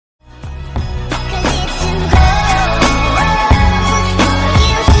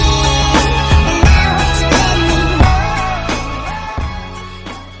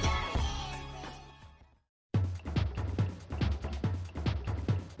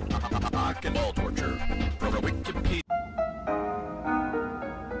Rock and roll torture from Wikipedia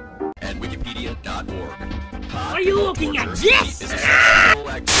and Wikipedia.org. Are you looking at this? Is a sexual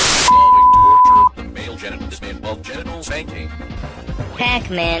activity involving torture of the male genital. This may involve genital spanking.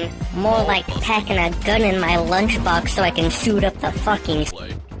 Pac-Man. More like packing a gun in my lunchbox so I can shoot up the fucking...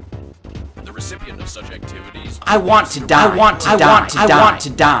 The recipient of such activities... I want to die. I want to die. I want to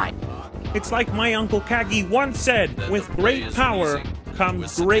die. It's like my Uncle Kagi once said, with great power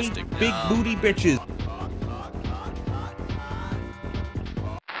comes great big booty bitches.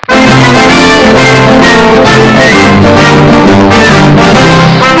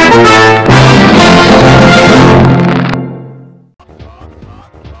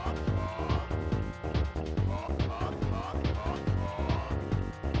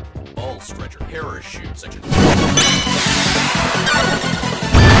 Ball stretcher parachute section.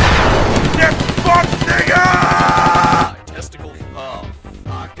 Get fucked, nigga! Testicle puff.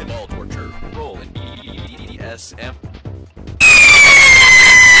 Rock and roll torture. Roll in EDSM.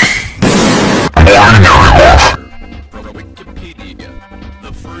 From Wikipedia,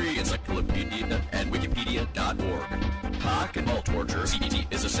 the free encyclopedia, and Wikipedia.org. Rock and roll torture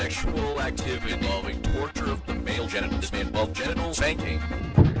is a sexual activity involving torture of the male genital. This may involve genital spanking,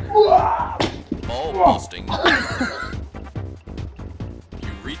 ball busting,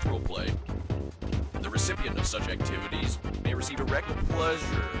 urethral play. The recipient of such activities may receive direct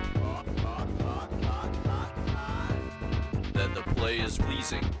pleasure. That the play is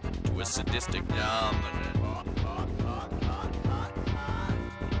pleasing to a sadistic dominant.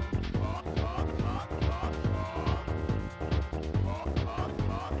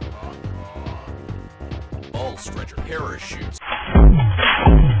 Ball stretcher parachutes.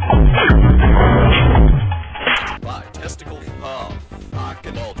 5 testicle puff. Rock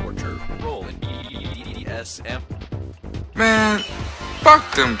and roll torture. Roll in EDSM. Man,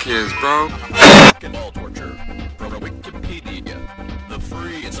 fuck them kids, bro. Rock and roll torture from Wikipedia, the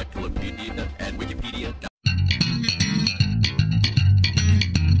free encyclopedia, and Wikipedia.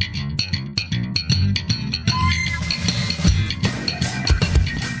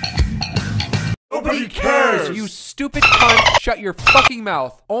 Nobody cares! You stupid cunt, shut your fucking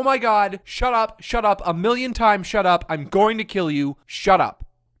mouth. Oh my god, shut up, a million times shut up. I'm going to kill you. Shut up.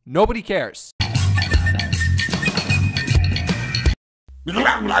 Nobody cares.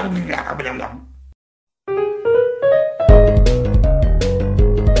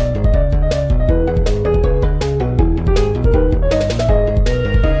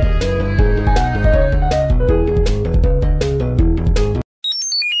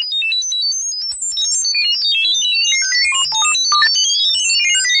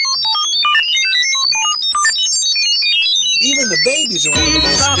 Even the babies are one of the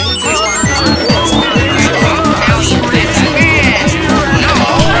most dangerous